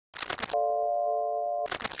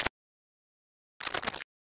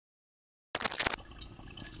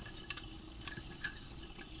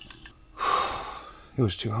It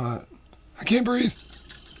was too hot. I can't breathe.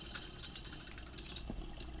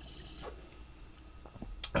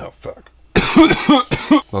 Oh, fuck.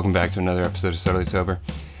 Welcome back to another episode of Sotally Tober.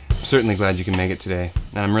 I'm certainly glad you can make it today,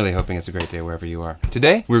 and I'm really hoping it's a great day wherever you are.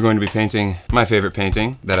 Today, we're going to be painting my favorite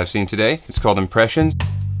painting that I've seen today. It's called Impressions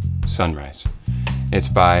Sunrise. It's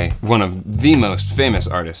by one of the most famous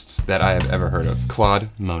artists that I have ever heard of, Claude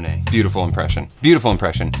Monet. Beautiful impression. Beautiful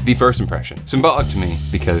impression. The first impression. Symbolic to me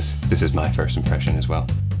because this is my first impression as well.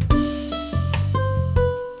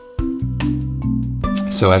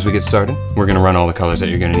 So as we get started, we're gonna run all the colors that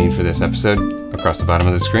you're gonna need for this episode across the bottom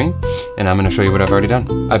of the screen, and I'm gonna show you what I've already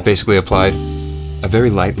done. I've basically applied a very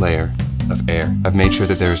light layer of air. I've made sure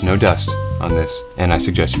that there is no dust on this, and I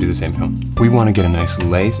suggest you do the same at home. We wanna get a nice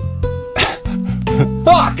lace.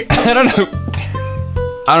 Fuck! I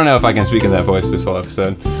don't know if I can speak in that voice this whole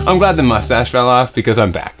episode. I'm glad the mustache fell off because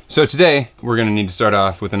I'm back. So today, we're gonna need to start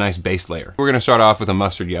off with a nice base layer. We're gonna start off with a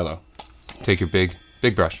mustard yellow. Take your big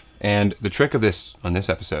brush. And the trick of this, on this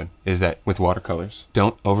episode, is that with watercolors,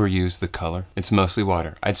 don't overuse the color. It's mostly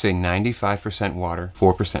water. I'd say 95% water,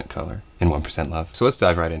 4% color, and 1% love. So let's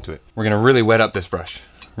dive right into it. We're gonna really wet up this brush.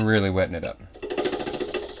 Really wetting it up.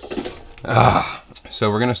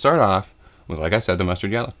 So we're gonna start off with, like I said, the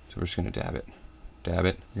mustard yellow. So we're just gonna dab it. Dab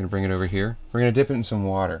it. We're gonna bring it over here. We're gonna dip it in some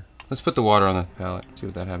water. Let's put the water on the palette, see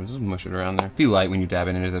what that happens. Just mush it around there. Be light when you dab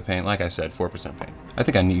it into the paint. Like I said, 4% paint. I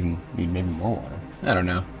think I need maybe more water. I don't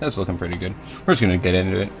know. That's looking pretty good. We're just gonna get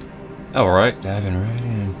into it. All right, diving right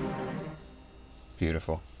in.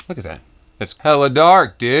 Beautiful. Look at that. It's hella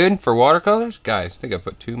dark, dude. For watercolors? Guys, I think I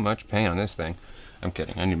put too much paint on this thing. I'm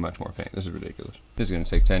kidding, I need much more paint. This is ridiculous. This is gonna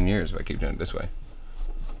take 10 years if I keep doing it this way.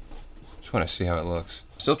 Just wanna see how it looks.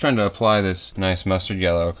 Still trying to apply this nice mustard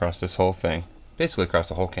yellow across this whole thing. Basically across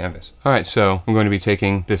the whole canvas. All right, so I'm going to be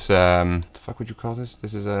taking this, the fuck would you call this?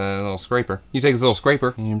 This is a little scraper. You take this little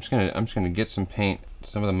scraper, and I'm just gonna get some paint,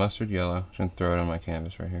 some of the mustard yellow. Just gonna throw it on my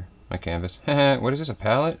canvas right here. My canvas. What is this, a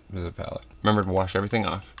palette? This is a palette. Remember to wash everything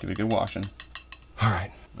off. Give it a good washing. All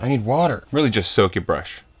right, I need water. Really just soak your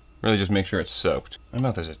brush. Really just make sure it's soaked. My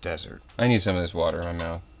mouth is a desert. I need some of this water in my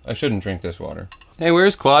mouth. I shouldn't drink this water. Hey,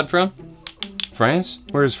 where's Claude from? France?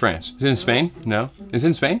 Where is France? Is it in Spain? No. Is it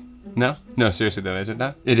in Spain? No? No, seriously though, is it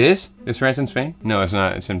not? It is? Is France in Spain? No, it's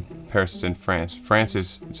not. It's in Paris, it's in France. France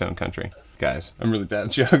is its own country. Guys, I'm really bad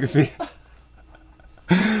at geography.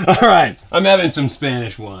 All right, I'm having some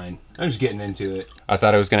Spanish wine. I'm just getting into it. I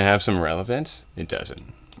thought it was gonna have some relevance. It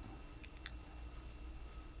doesn't.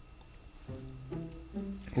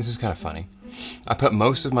 This is kind of funny. I put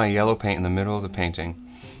most of my yellow paint in the middle of the painting,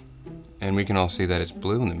 and we can all see that it's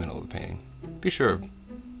blue in the middle of the painting. Be sure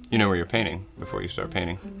you know where you're painting before you start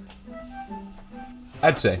painting.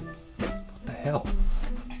 I'd say, what the hell?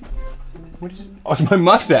 What is it? Oh, it's my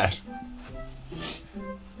mustache.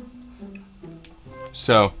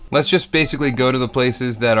 So let's just basically go to the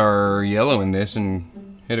places that are yellow in this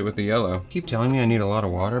and hit it with the yellow. Keep telling me I need a lot of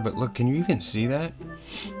water, but look, can you even see that?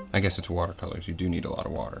 I guess it's watercolors. You do need a lot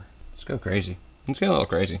of water. Let's go crazy. Let's get a little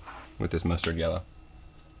crazy with this mustard yellow.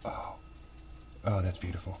 Oh, that's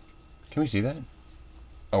beautiful. Can we see that?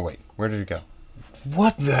 Oh wait, where did it go?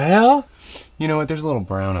 What the hell? You know what, there's a little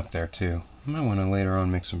brown up there too. I might want to later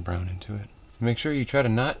on mix some brown into it. Make sure you try to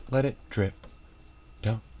not let it drip.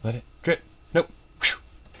 Don't let it drip. Nope.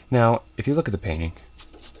 Now, if you look at the painting,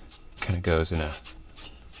 it kind of goes in a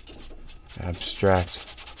abstract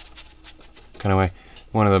kind of way.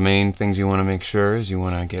 One of the main things you want to make sure is you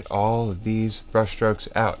want to get all of these brush strokes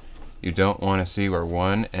out. You don't want to see where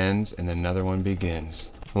one ends and another one begins.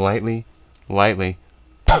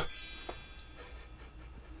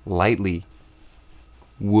 Lightly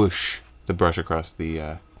whoosh the brush across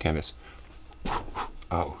the canvas.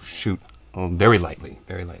 Oh, shoot. Oh, very lightly.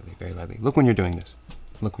 Look when you're doing this.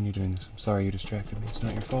 Look when you're doing this. I'm sorry you distracted me. It's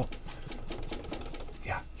not your fault.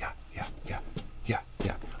 Yeah.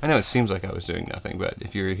 I know it seems like I was doing nothing, but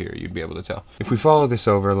if you were here, you'd be able to tell. If we follow this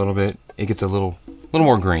over a little bit, it gets a little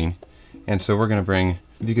more green. And so we're gonna bring,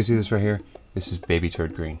 if you can see this right here, this is baby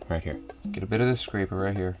turd green right here. Get a bit of this scraper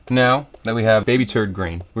right here. Now that we have baby turd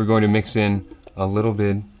green, we're going to mix in a little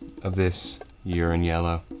bit of this urine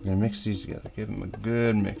yellow. We're gonna mix these together, give them a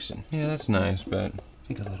good mixing. Yeah, that's nice, but I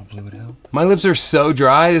think a little blue would help. My lips are so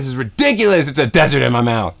dry, this is ridiculous. It's a desert in my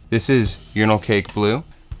mouth. This is urinal cake blue.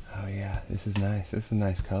 Oh yeah, this is nice. This is a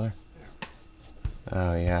nice color.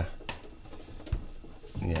 Oh yeah.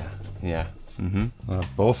 Yeah. On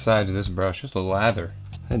both sides of this brush, just a lather.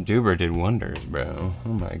 That Tober did wonders, bro.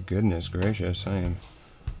 Oh my goodness gracious, I am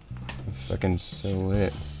fucking so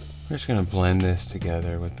lit. We're just gonna blend this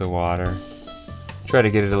together with the water. Try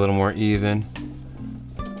to get it a little more even.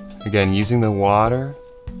 Again, using the water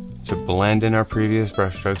to blend in our previous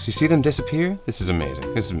brush strokes. You see them disappear? This is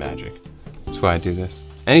amazing. This is magic. That's why I do this.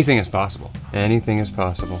 Anything is possible. Anything is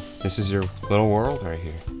possible. This is your little world right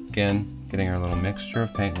here. Again, getting our little mixture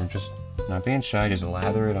of paint. We're just not being shy, just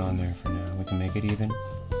lather it on there for now. We can make it even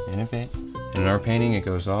in a bit. And in our painting, it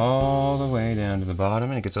goes all the way down to the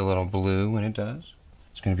bottom, and it gets a little blue when it does.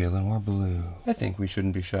 It's gonna be a little more blue. I think we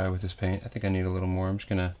shouldn't be shy with this paint. I think I need a little more. I'm just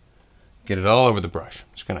gonna get it all over the brush.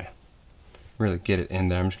 I'm just gonna really get it in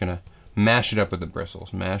there. I'm just gonna mash it up with the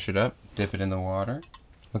bristles. Mash it up, dip it in the water.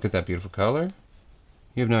 Look at that beautiful color.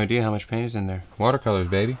 You have no idea how much paint is in there. Watercolors,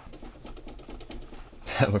 baby.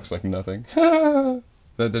 That looks like nothing. That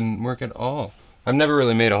didn't work at all. I've never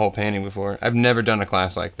really made a whole painting before. I've never done a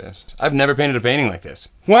class like this. I've never painted a painting like this.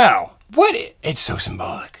 Wow, what? It's so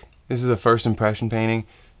symbolic. This is a first impression painting.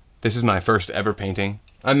 This is my first ever painting.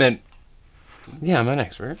 Yeah, I'm an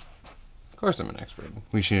expert. Of course I'm an expert.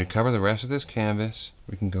 We should cover the rest of this canvas.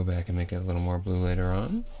 We can go back and make it a little more blue later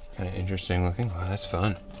on. Kind of interesting looking. Wow, that's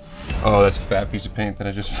fun. Oh, that's a fat piece of paint that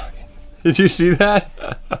I just fucking... Did you see that?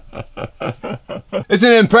 It's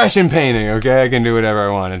an impression painting, okay? I can do whatever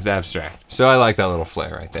I want. It's abstract. So I like that little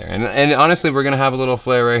flare right there. And honestly, we're gonna have a little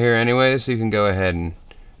flare right here anyway, so you can go ahead and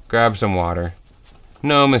grab some water.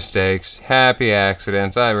 No mistakes, happy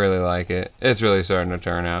accidents. I really like it. It's really starting to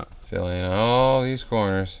turn out. Fill in all these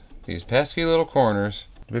corners, these pesky little corners.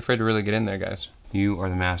 Don't be afraid to really get in there, guys. You are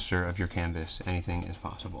the master of your canvas. Anything is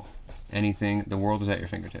possible. Anything, the world is at your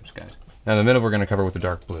fingertips, guys. Now the middle we're gonna cover with the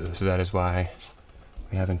dark blue, so that is why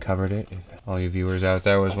we haven't covered it. If all you viewers out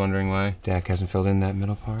there was wondering why Dak hasn't filled in that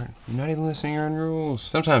middle part. You're not even listening to your own rules.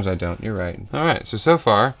 Sometimes I don't, you're right. All right, so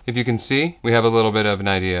far, if you can see, we have a little bit of an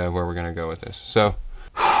idea of where we're gonna go with this. So,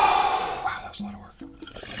 wow, that was a lot of work.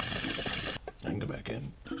 I can go back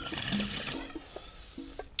in.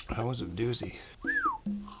 That was a doozy.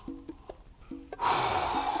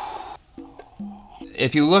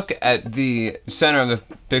 If you look at the center of the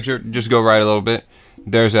picture, just go right a little bit.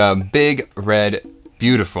 There's a big red,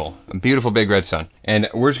 beautiful big red sun. And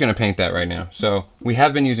we're just gonna paint that right now. So we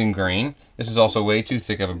have been using grain. This is also way too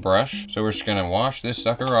thick of a brush. So we're just gonna wash this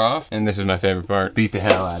sucker off. And this is my favorite part, beat the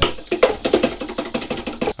hell out of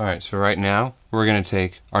it. All right, so right now, we're gonna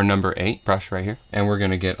take our number 8 brush right here, and we're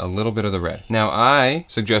gonna get a little bit of the red. Now I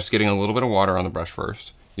suggest getting a little bit of water on the brush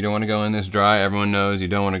first. You don't wanna go in this dry. Everyone knows you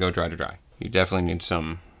don't wanna go dry to dry. You definitely need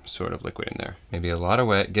some sort of liquid in there. Maybe a lot of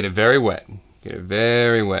wet. Get it very wet. Get it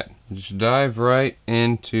very wet. Just dive right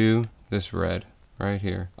into this red right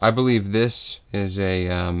here. I believe this is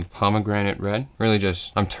a pomegranate red. Really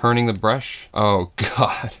just, I'm turning the brush. Oh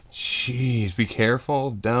God, jeez, be careful.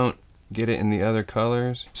 Don't get it in the other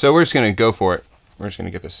colors. So we're just gonna go for it. We're just gonna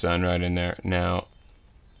get the sun right in there now.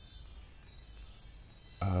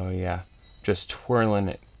 Oh yeah, just twirling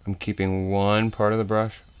it. I'm keeping one part of the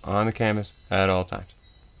brush on the canvas at all times.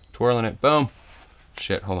 Twirling it, boom.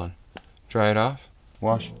 Shit, hold on. Dry it off.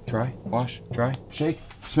 Wash, dry, shake,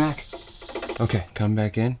 smack. Okay, come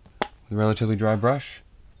back in with a relatively dry brush.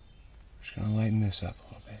 Just gonna lighten this up a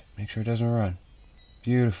little bit. Make sure it doesn't run.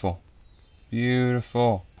 Beautiful,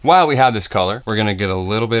 beautiful. While we have this color, we're gonna get a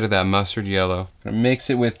little bit of that mustard yellow. Gonna mix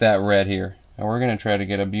it with that red here. And we're gonna try to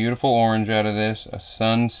get a beautiful orange out of this, a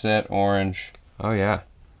sunset orange. Oh yeah.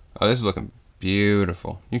 Oh, this is looking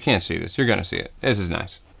beautiful. You can't see this, you're gonna see it. This is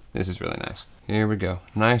nice. This is really nice. Here we go,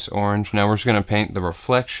 nice orange. Now we're just gonna paint the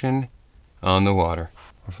reflection on the water.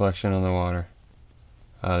 Reflection on the water.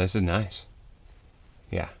 Oh, this is nice.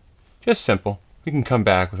 Yeah, just simple. We can come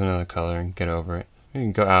back with another color and get over it. We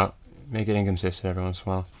can go out, make it inconsistent every once in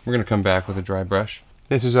a while. We're gonna come back with a dry brush.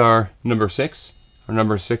 This is our number 6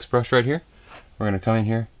 brush right here. We're gonna come in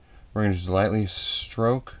here. We're gonna just lightly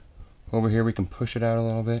stroke over here. We can push it out a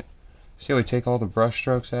little bit. See how we take all the brush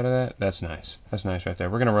strokes out of that? That's nice. That's nice right there.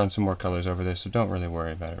 We're gonna run some more colors over this, so don't really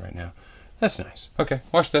worry about it right now. That's nice. Okay,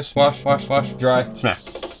 wash this. Wash, dry, smack.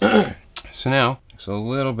 So now, it's a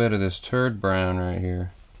little bit of this turd brown right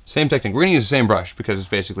here. Same technique. We're gonna use the same brush because it's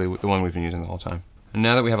basically the one we've been using the whole time. And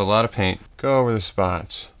now that we have a lot of paint, go over the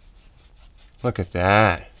spots. Look at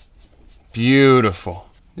that. Beautiful.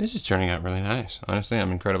 This is turning out really nice. Honestly,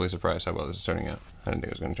 I'm incredibly surprised how well this is turning out. I didn't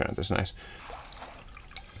think it was gonna turn out this nice.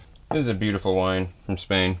 This is a beautiful wine from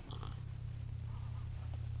Spain.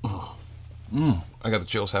 I got the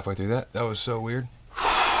chills halfway through that. That was so weird.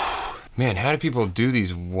 Man, how do people do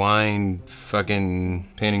these wine fucking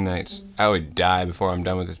painting nights? I would die before I'm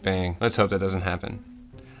done with this painting. Let's hope that doesn't happen.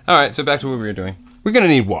 All right, so back to what we were doing. We're gonna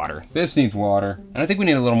need water. This needs water. And I think we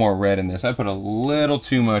need a little more red in this. I put a little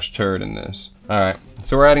too much turd in this. All right,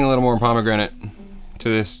 so we're adding a little more pomegranate to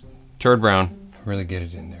this turd brown. Really get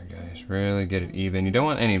it in there, guys. Really get it even. You don't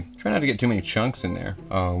want any, try not to get too many chunks in there.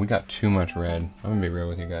 Oh, we got too much red. I'm gonna be real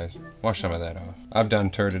with you guys. Wash some of that off. I've done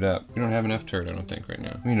turded up. We don't have enough turd, I don't think, right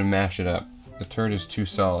now. We need to mash it up. The turd is too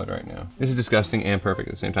solid right now. This is disgusting and perfect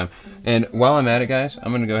at the same time. And while I'm at it, guys,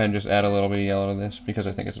 I'm gonna go ahead and just add a little bit of yellow to this because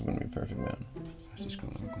I think it's gonna be perfect, man. What's this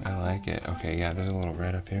gonna look like? I like it. Okay, yeah, there's a little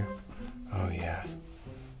red up here. Oh, yeah.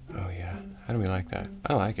 Oh, yeah. How do we like that?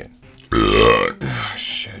 I like it. Oh,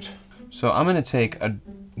 shit. So I'm gonna take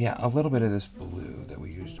a little bit of this blue that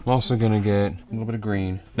we used. I'm also gonna get a little bit of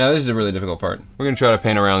green. Now this is a really difficult part. We're gonna try to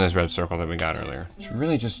paint around this red circle that we got earlier. It's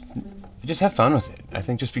really just have fun with it. I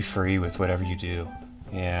think just be free with whatever you do.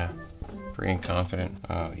 Yeah, free and confident.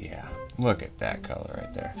 Oh yeah, look at that color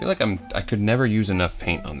right there. I feel like I could never use enough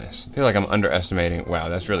paint on this. I feel like I'm underestimating. Wow,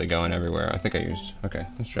 that's really going everywhere. I think I used, okay,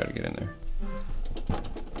 let's try to get in there.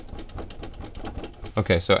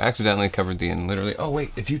 Okay, so accidentally covered the end, literally. Oh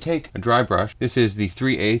wait, if you take a dry brush, this is the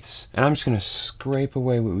 3/8, and I'm just gonna scrape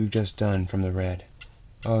away what we've just done from the red.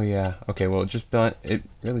 Oh yeah, okay, well it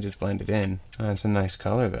really just blended in. Oh, it's a nice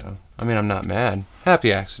color though. I mean, I'm not mad.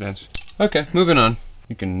 Happy accidents. Okay, moving on.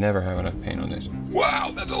 You can never have enough paint on this.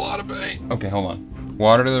 Wow, that's a lot of paint. Okay, hold on.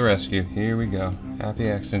 Water to the rescue, here we go. Happy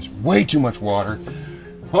accidents, way too much water.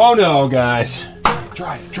 Oh no, guys.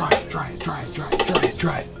 Dry it, dry it, dry it, dry it, dry it, dry it,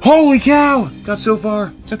 dry it. Holy cow! Got so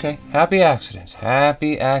far. It's okay. Happy accidents.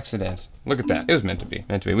 Happy accidents. Look at that. It was meant to be.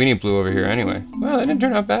 Meant to be. We need blue over here anyway. Well, it didn't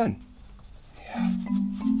turn out bad. Yeah.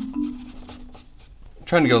 I'm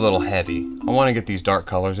trying to go a little heavy. I want to get these dark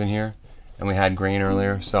colors in here. And we had green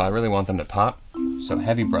earlier, so I really want them to pop. So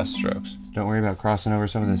heavy brush strokes. Don't worry about crossing over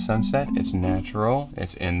some of the sunset. It's natural.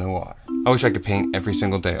 It's in the water. I wish I could paint every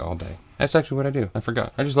single day, all day. That's actually what I do. I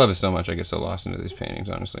forgot. I just love it so much I get so lost into these paintings,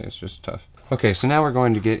 honestly. It's just tough. Okay, so now we're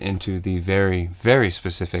going to get into the very, very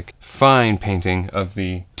specific, fine painting of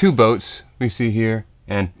the 2 boats we see here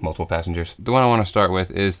and multiple passengers. The one I want to start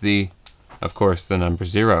with is of course, the number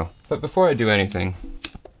 0. But before I do anything,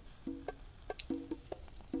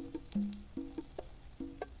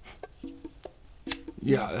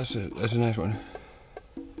 yeah, that's a nice one.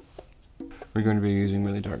 We're going to be using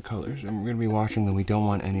really dark colors, and we're going to be watching that we don't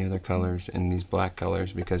want any other colors in these black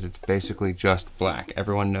colors because it's basically just black.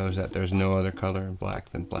 Everyone knows that there's no other color in black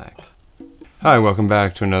than black. Hi, welcome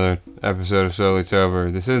back to another episode of Sotally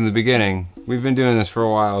Tober. This isn't the beginning. We've been doing this for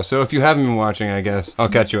a while, so if you haven't been watching, I guess I'll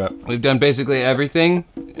catch you up. We've done basically everything,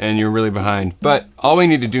 and you're really behind. But all we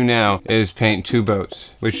need to do now is paint 2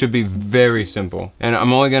 boats, which should be very simple. And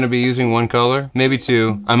I'm only going to be using 1 color, maybe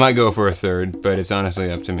 2. I might go for a 3rd, but it's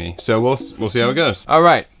honestly up to me. So we'll see how it goes. All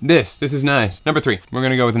right, this is nice. Number 3. We're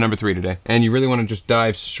going to go with the number 3 today. And you really want to just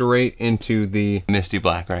dive straight into the misty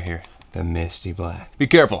black right here. The misty black. Be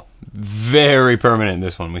careful. Very permanent,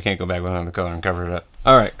 this one. We can't go back with another color and cover it up.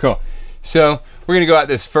 All right, cool. So we're gonna go at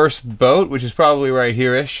this first boat, which is probably right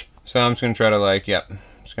here-ish. So I'm just gonna try to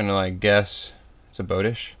just gonna guess it's a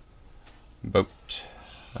boat-ish. Boat.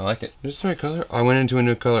 I like it. Is this the right color? Oh, I went into a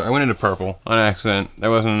new color. I went into purple on accident.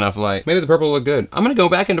 There wasn't enough light. Maybe the purple looked good. I'm gonna go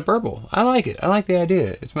back into purple. I like it. I like the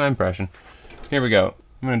idea. It's my impression. Here we go.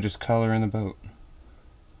 I'm gonna just color in the boat.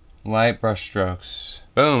 Light brush strokes.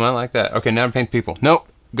 Boom, I like that. Okay, now to paint people. Nope,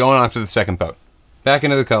 going on to the second boat. Back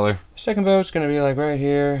into the color. Second boat's gonna be right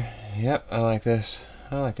here. Yep, I like this.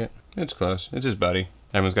 I like it. It's close. It's his buddy.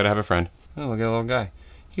 Everyone's gotta have a friend. Oh, look at the little guy.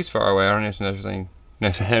 He's far away. I don't necessarily.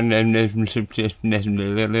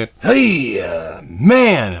 Hey,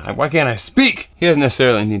 man! Why can't I speak? He doesn't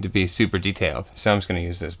necessarily need to be super detailed. So I'm just gonna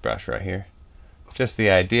use this brush right here. Just the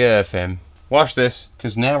idea of him. Watch this,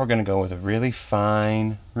 because now we're gonna go with a really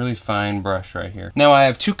fine brush right here. Now I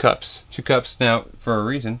have 2 cups. 2 cups now for a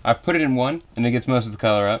reason. I put it in one, and it gets most of the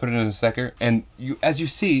color up. Put it in the second, and as you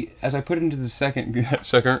see, as I put it into the second,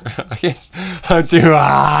 I guess, I'm too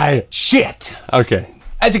high. Shit! Okay,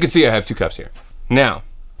 as you can see, I have 2 cups here. Now,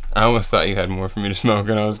 I almost thought you had more for me to smoke,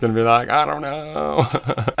 and I was gonna be like, I don't know.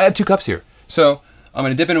 I have 2 cups here. So, I'm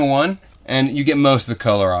gonna dip into one, and you get most of the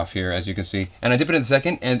color off here, as you can see. And I dip it in the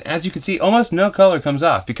second, and as you can see, almost no color comes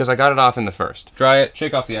off because I got it off in the first. Dry it,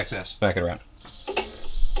 shake off the excess, back it around.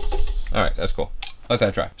 All right, that's cool. Let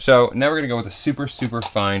that dry. So now we're gonna go with a super, super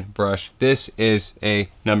fine brush. This is a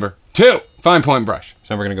number 2 fine point brush.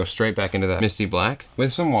 So we're gonna go straight back into that misty black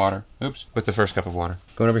with some water. Oops, with the first cup of water.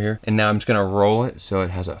 Going over here, and now I'm just gonna roll it so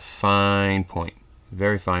it has a fine point,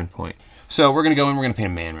 very fine point. So we're gonna go in, we're gonna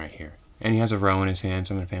paint a man right here. And he has a row in his hand,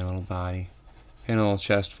 so I'm gonna paint a little body. Paint a little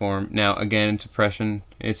chest for him. Now, again, depression,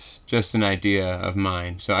 it's just an idea of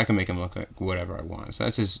mine, so I can make him look like whatever I want. So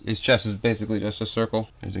that's his chest is basically just a circle.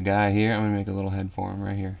 There's a guy here, I'm gonna make a little head for him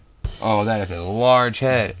right here. Oh, that is a large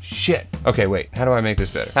head. Shit. Okay, wait. How do I make this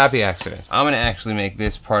better? Happy accident. I'm gonna actually make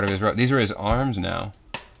this part of his row. These are his arms now.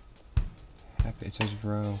 Happy, it says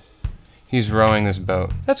row. He's rowing this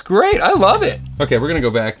boat. That's great. I love it. Okay, we're gonna go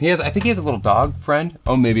back. I think he has a little dog friend.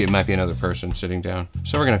 Oh, maybe it might be another person sitting down.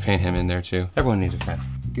 So we're gonna paint him in there too. Everyone needs a friend.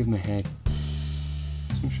 Give him a head,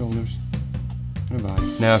 some shoulders, and a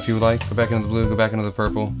body. Now, if you would like, go back into the blue, go back into the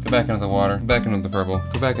purple, go back into the water, go back into the purple,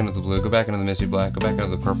 go back into the blue, go back into the misty black, go back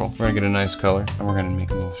into the purple. We're gonna get a nice color, and we're gonna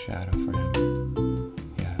make a little shadow for him.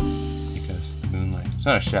 Yeah, because the moonlight. It's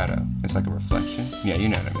not a shadow. It's like a reflection. Yeah, you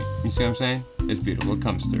know what I mean. You see what I'm saying? It's beautiful, it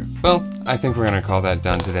comes through. Well, I think we're gonna call that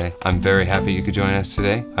done today. I'm very happy you could join us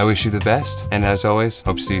today. I wish you the best, and as always,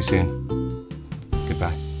 hope to see you soon.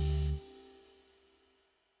 Goodbye.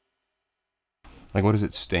 Like, what does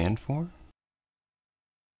it stand for?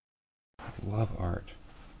 I love art.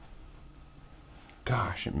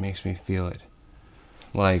 Gosh, it makes me feel it.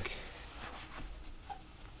 Like,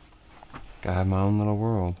 I have my own little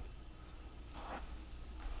world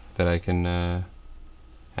that I can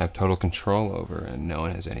have total control over, and no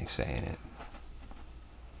one has any say in it.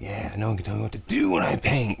 Yeah, no one can tell me what to do when I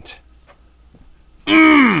paint.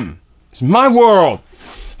 It's my world!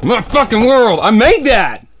 My fucking world! I made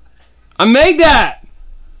that! I made that!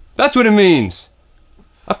 That's what it means.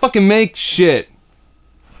 I fucking make shit.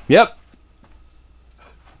 Yep.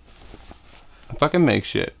 I fucking make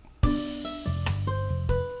shit.